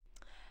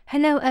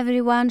Hello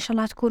everyone, إن شاء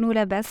الله تكونوا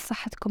لاباس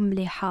صحتكم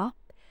مليحة.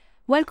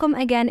 Welcome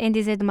again in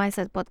the Z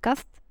Mindset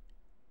podcast.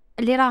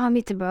 اللي راهم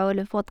يتبعوا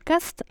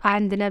البودكاست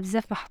عندنا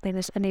بزاف ما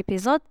حطيناش ان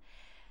ايبيزود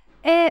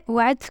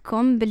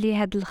وعدتكم باللي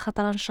هاد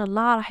الخطرة ان شاء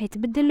الله راح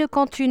يتبدل لو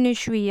كونتينيو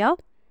شوية،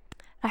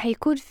 راح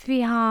يكون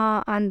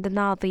فيها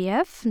عندنا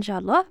ضياف ان شاء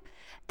الله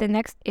the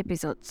next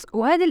episodes.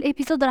 وهذا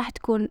الابيزود راح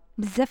تكون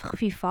بزاف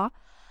خفيفة،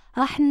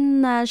 راح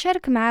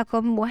نشارك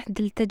معاكم واحد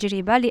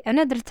التجربة اللي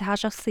انا درتها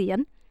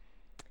شخصيا.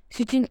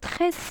 C'est une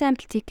très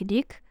simple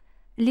technique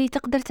اللي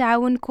تقدر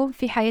تعاونكم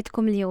في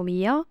حياتكم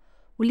اليومية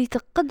واللي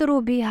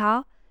تقدروا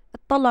بها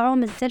تطلعوا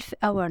من السلف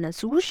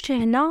awareness. وش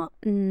هنا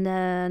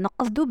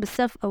نقصدوا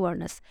بالسلف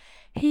awareness؟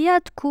 هي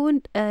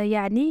تكون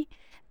يعني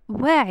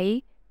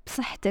واعي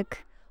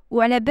بصحتك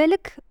وعلى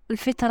بالك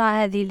الفترة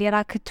هذه اللي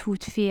راك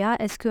تفوت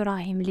فيها، اسكو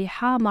راهي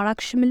مليحة ما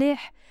راكش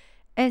مليح،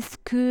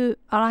 اسكو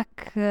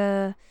راك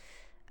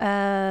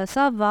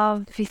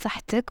سافا في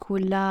صحتك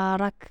ولا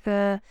راك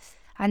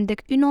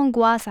عندك اون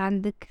انغواس،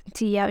 عندك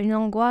نتيا اون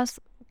انغواس.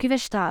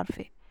 كيفاش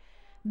تعرفي؟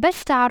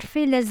 باش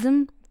تعرفي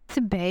لازم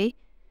تتبعي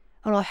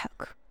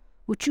روحك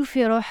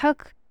وتشوفي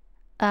روحك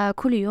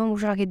كل يوم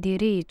واش راكي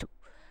ديريتو.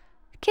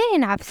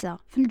 كاين عفسه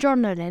في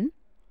الجورنالين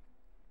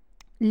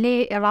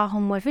اللي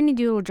راهم موالفين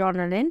يديروا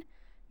جورنالين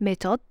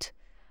ميثود،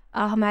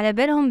 راهم على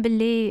بالهم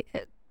باللي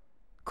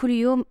كل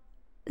يوم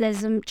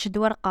لازم تشد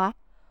ورقه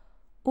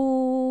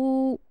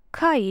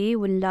وكاي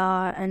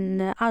ولا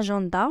ان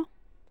اجندا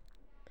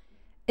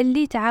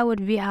اللي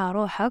تعاود بها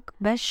روحك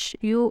باش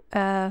you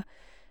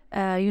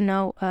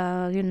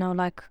know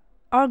like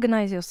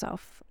organize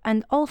yourself and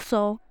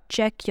also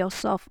check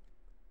yourself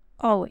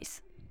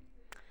always.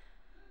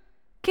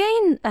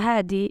 كاين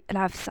هادي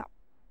العفسة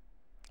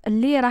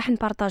اللي راح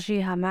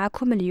نبارطاجيها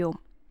معكم اليوم،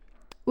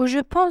 و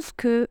je pense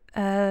que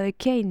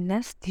كاين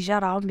ناس ديجا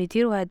راهم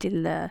يديروا هادي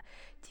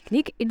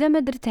التكنيك. اذا ما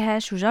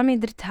درتهاش وجامي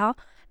درتها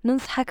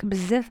ننصحك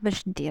بزاف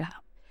باش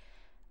ديرها.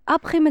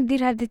 ابخي ما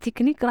دير هذه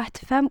التكنيك راح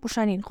تفهم واش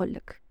راني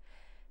نقولك.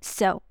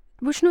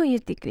 وشنو هي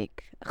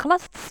التكنيك؟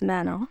 خلصت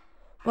السمانة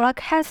وراك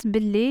حاس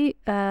باللي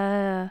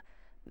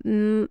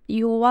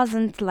you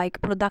wasn't like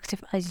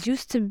productive as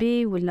used to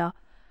be، ولا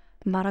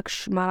ما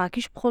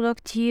راكيش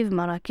productive،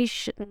 ما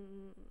راكيش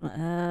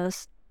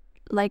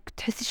like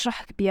تحسيش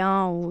روحك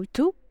بيان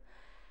وتو.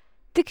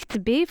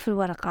 تكتبي في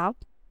الورقة،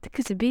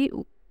 تكتبي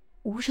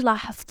وش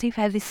لاحظتي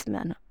في هذه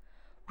السمانة،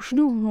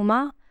 وشنو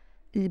هما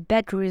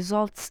bad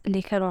results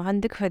اللي كانوا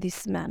عندك في هذه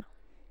السمانة.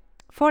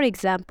 For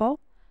example,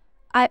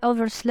 I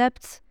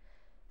overslept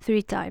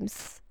 3 times.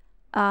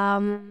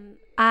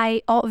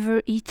 I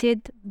overeated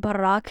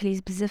برا،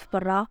 كليت بزاف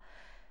برا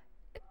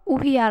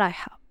وهي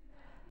رايحة.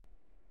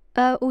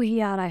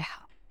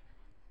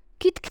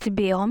 كي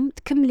تكتبيهم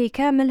تكملي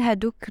كامل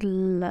هادوك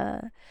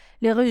لي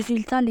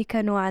ريزولتا اللي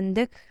كانوا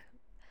عندك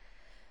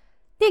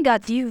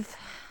نيجاتيف.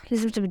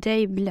 لازم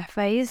تبداي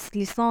بالعفايس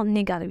اللي صون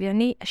نيجاتيف،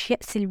 يعني اشياء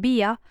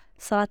سلبية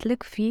صارت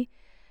لك في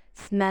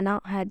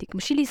السمانة هذيك،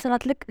 ماشي اللي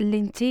صارت لك اللي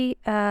انتي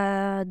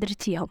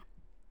درتيهم.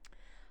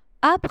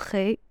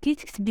 ابخي كي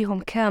تكتبيهم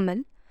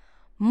كامل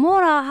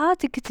موراها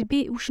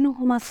تكتبي وشنو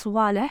هما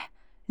الصوالح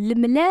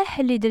الملاح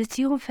اللي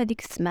درتيهم في هذيك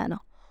السمانه،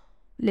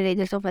 اللي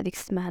درتهم في هذيك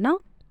السمانه.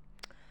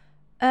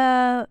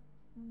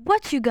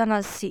 what you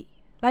gonna see,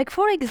 like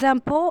for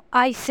example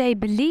I say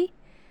بلي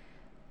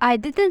I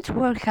didn't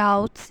work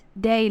out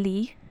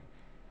daily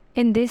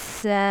in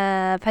this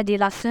في هذه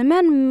لا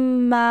سيمين،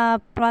 ما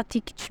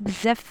براتيكتش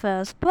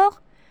بزاف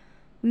سبور.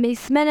 مي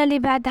السمانه اللي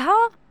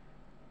بعدها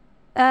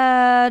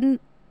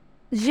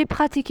j'ai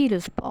pratiqué le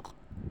sport.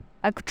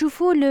 راك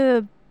تشوفوا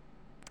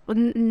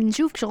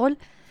نشوف شغل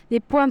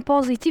لي بوين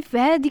بوزيتيف في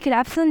هذيك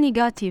العفسه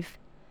النيجاتيف.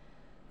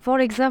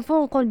 فور اكزامبل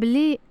نقول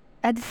بلي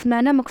هاد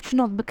السمانه ما كنتش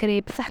نوض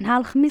بكري، بصح نهار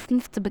الخميس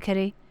نفطت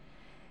بكري.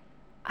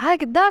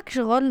 هكذاك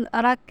شغل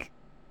راك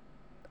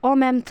او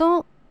ميم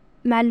طون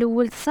مع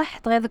الاول صح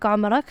تغيظك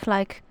عمرك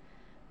لايك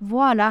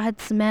فوالا هاد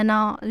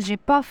السمانه جي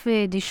با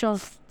في دي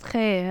شوز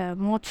تري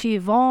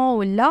موتيفون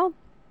ولا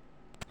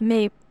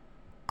مي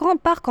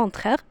بار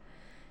كونترير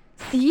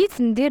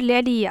سييت ندير اللي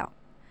عليا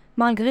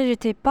malgré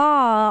j'étais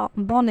pas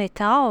bon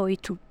état et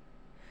tout.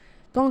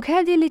 donc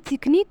هذه لي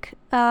تكنيك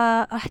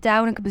راح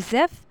تعاونك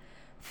بزاف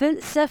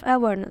في self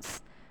awareness.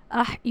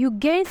 راح you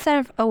gain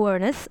self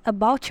awareness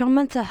about your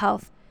mental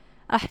health.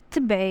 راح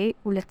تتبعي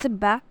ولا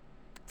تتبع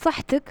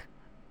صحتك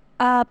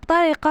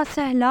بطريقة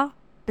سهلة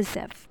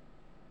بزاف.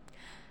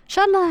 ان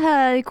شاء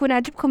الله يكون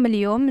عجبكم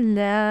اليوم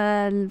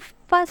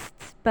الفاست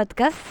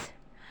بودكاست.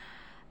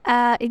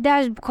 اذا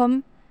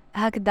عجبكم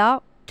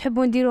هكذا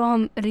تحبون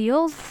نديروهم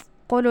ريلز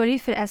قولوا لي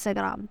في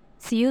الانستغرام.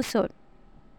 See you soon.